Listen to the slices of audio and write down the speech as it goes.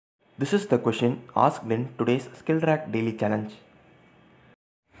This is the question asked in today's skillrack daily challenge.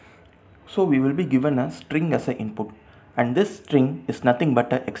 So we will be given a string as an input, and this string is nothing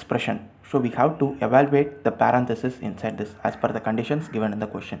but an expression. So we have to evaluate the parenthesis inside this as per the conditions given in the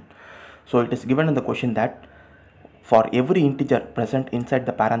question. So it is given in the question that for every integer present inside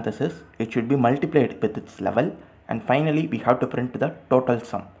the parenthesis, it should be multiplied with its level, and finally we have to print the total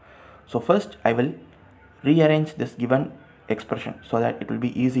sum. So first I will rearrange this given expression so that it will be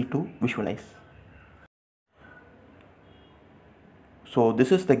easy to visualize. So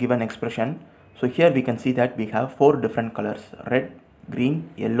this is the given expression. So here we can see that we have four different colors: red, green,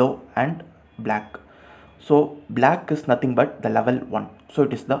 yellow and black. So black is nothing but the level 1. So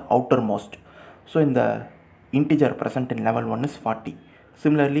it is the outermost. So in the integer present in level 1 is 40.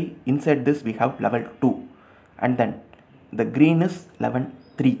 Similarly inside this we have level 2, and then the green is level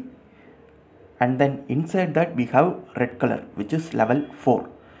 3, and then inside that we have red color which is level 4.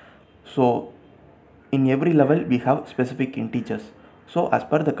 So in every level we have specific integers. So as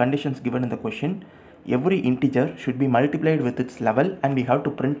per the conditions given in the question, every integer should be multiplied with its level and we have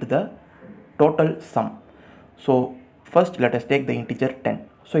to print the total sum. So first let us take the integer 10.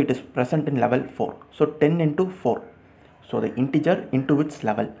 So it is present in level 4. So 10 into 4. So the integer into its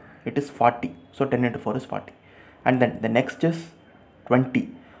level, it is 40. So 10 into 4 is 40. And then the next is 20.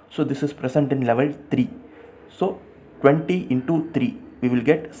 So this is present in level 3. So 20 into 3, we will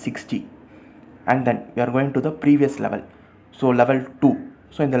get 60. And then we are going to the previous level. So level 2.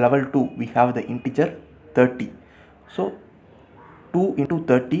 So in the level 2 we have the integer 30. So 2 into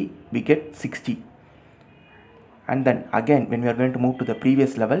 30 we get 60. And then again when we are going to move to the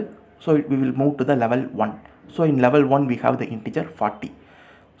previous level, so we will move to the level 1. So in level 1 we have the integer 40.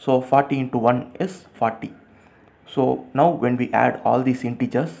 So 40 into 1 is 40. So now when we add all these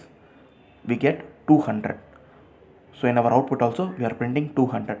integers, we get 200. So in our output also we are printing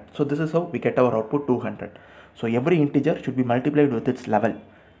 200. So this is how we get our output 200. So every integer should be multiplied with its level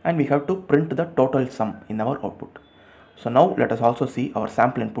and we have to print the total sum in our output. So now let us also see our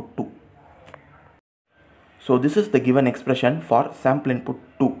sample input 2. So this is the given expression for sample input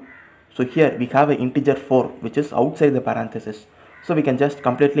 2. So here we have an integer 4 which is outside the parenthesis. So we can just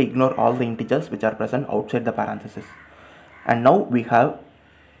completely ignore all the integers which are present outside the parenthesis. And now we have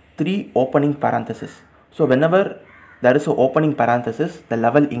 3 opening parentheses. So whenever there is an opening parenthesis, the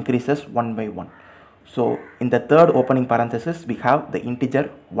level increases one by one. So in the third opening parenthesis we have the integer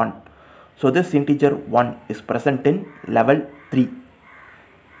 1. So this integer 1 is present in level 3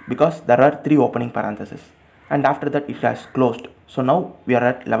 because there are 3 opening parentheses, and after that it has closed. So now we are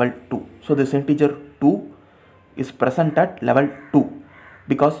at level 2. So this integer 2 is present at level 2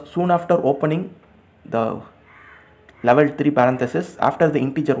 because soon after opening the level 3 parenthesis, after the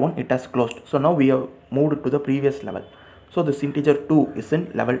integer 1 it has closed. So now we have moved to the previous level. So this integer 2 is in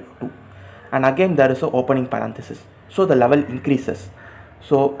level 2, and again there is a opening parenthesis. So the level increases.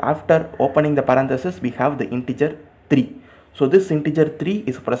 So after opening the parenthesis we have the integer 3. So this integer 3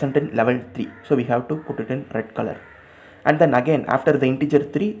 is present in level 3. So we have to put it in red color. And then again after the integer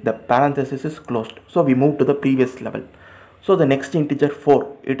 3 the parenthesis is closed. So we move to the previous level. So the next integer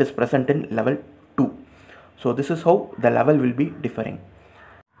 4, it is present in level 2. So this is how the level will be differing.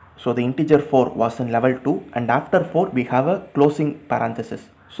 So the integer 4 was in level 2, and after 4 we have a closing parenthesis.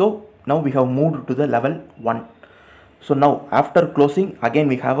 So now we have moved to the level 1. So now after closing again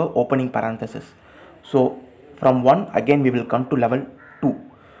we have a opening parenthesis. So from 1 again we will come to level 2.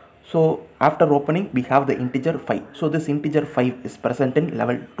 So after opening we have the integer 5. So this integer 5 is present in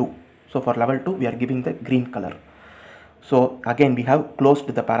level 2. So for level 2 we are giving the green color. So again we have closed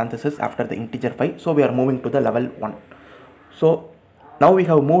the parenthesis after the integer 5. So we are moving to the level 1. So now we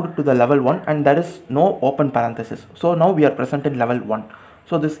have moved to the level 1 and there is no open parenthesis. So now we are present in level 1.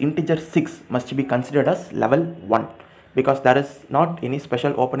 So this integer 6 must be considered as level 1 because there is not any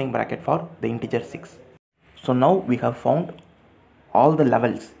special opening bracket for the integer 6. So now we have found all the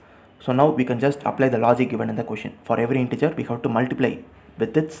levels. So now we can just apply the logic given in the question. For every integer we have to multiply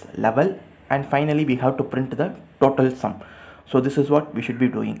with its level, and finally we have to print the total sum. So this is what we should be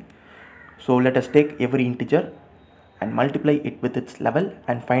doing. So let us take every integer and multiply it with its level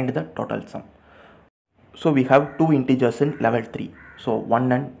and find the total sum. So we have 2 integers in level 3. So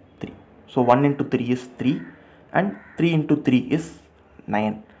 1 and 3. So 1 into 3 is 3 and 3 into 3 is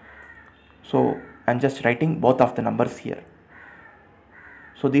 9. So I'm just writing both of the numbers here.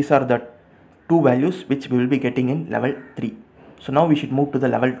 So these are the 2 values which we will be getting in level 3. So now we should move to the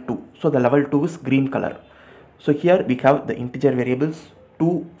level 2. So the level 2 is green color. So here we have the integer variables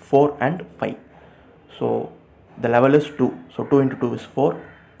 2, 4 and 5. So the level is 2. So 2 into 2 is 4,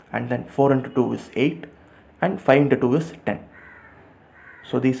 and then 4 into 2 is 8, and 5 into 2 is 10.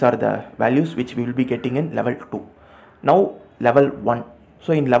 So these are the values which we will be getting in level 2. Now level 1.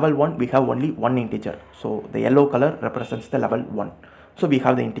 So in level 1 we have only one integer. So the yellow color represents the level 1. So we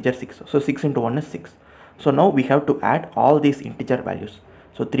have the integer 6. So 6 into 1 is 6. So now we have to add all these integer values.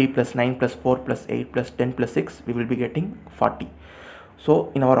 So 3 plus 9 plus 4 plus 8 plus 10 plus 6, we will be getting 40.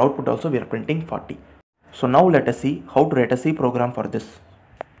 So in our output also we are printing 40. So now let us see how to write a C program for this.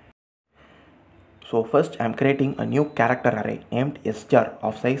 So first I am creating a new character array named str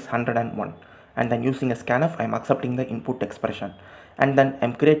of size 101, and then using a scanf I am accepting the input expression, and then I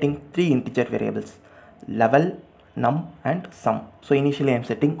am creating 3 integer variables, level, num and sum. So initially I am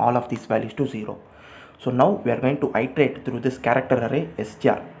setting all of these values to 0. So now we are going to iterate through this character array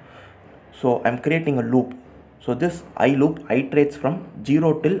str. So I am creating a loop. So this I loop iterates from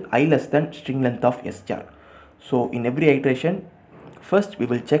 0 till I less than string length of str. So in every iteration, first we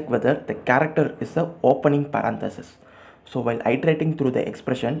will check whether the character is the opening parenthesis. So while iterating through the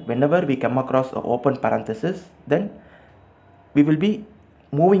expression, whenever we come across an open parenthesis, then we will be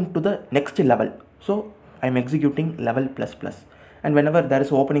moving to the next level. So I am executing level plus plus, and whenever there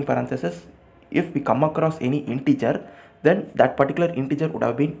is opening parenthesis, if we come across any integer, then that particular integer would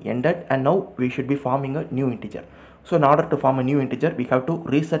have been ended, and now we should be forming a new integer. So in order to form a new integer, we have to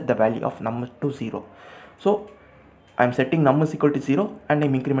reset the value of num to 0. So I am setting num is equal to 0 and I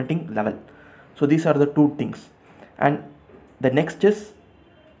am incrementing level. So these are the two things. And the next is,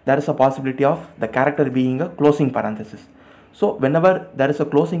 there is a possibility of the character being a closing parenthesis. So whenever there is a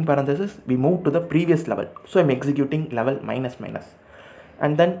closing parenthesis, we move to the previous level. So I am executing level minus minus.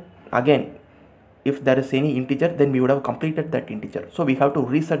 And then again, if there is any integer, then we would have completed that integer. So we have to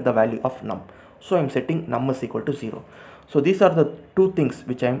reset the value of num. So I am setting num is equal to 0. So these are the two things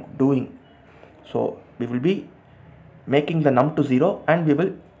which I am doing. So we will be making the num to 0 and we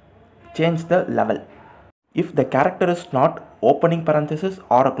will change the level. If the character is not opening parenthesis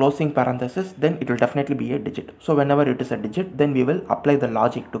or a closing parenthesis, then it will definitely be a digit. So whenever it is a digit, then we will apply the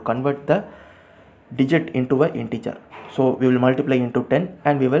logic to convert the digit into an integer. So we will multiply into 10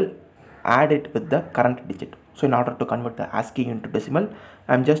 and we will add it with the current digit. So in order to convert the ASCII into decimal,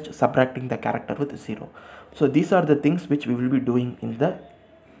 I am just subtracting the character with 0. So these are the things which we will be doing in the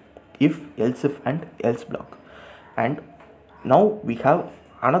if, else if and else block. And now we have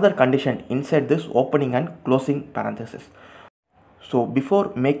another condition inside this opening and closing parenthesis. So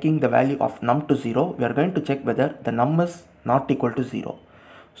before making the value of num to 0, we are going to check whether the num is not equal to 0.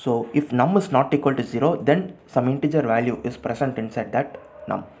 So if num is not equal to 0, then some integer value is present inside that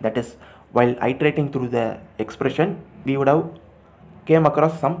num. That is, while iterating through the expression, we would have came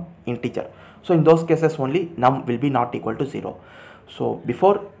across some integer. So in those cases only num will be not equal to 0. So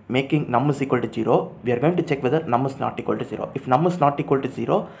before making num is equal to 0, we are going to check whether num is not equal to 0. If num is not equal to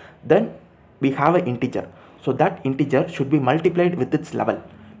 0, then we have an integer. So that integer should be multiplied with its level,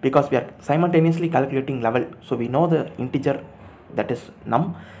 because we are simultaneously calculating level. So we know the integer, that is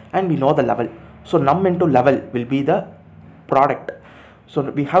num, and we know the level. So num into level will be the product. So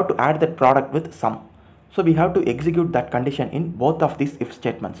we have to add that product with sum. So we have to execute that condition in both of these if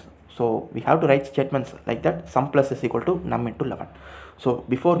statements. So we have to write statements like that, sum plus is equal to num into 11. So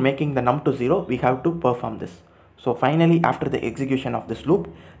before making the num to 0, we have to perform this. So finally, after the execution of this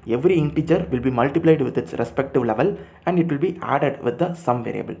loop, every integer will be multiplied with its respective level and it will be added with the sum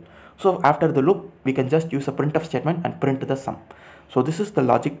variable. So after the loop, we can just use a printf statement and print the sum. So this is the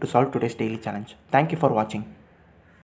logic to solve today's daily challenge. Thank you for watching.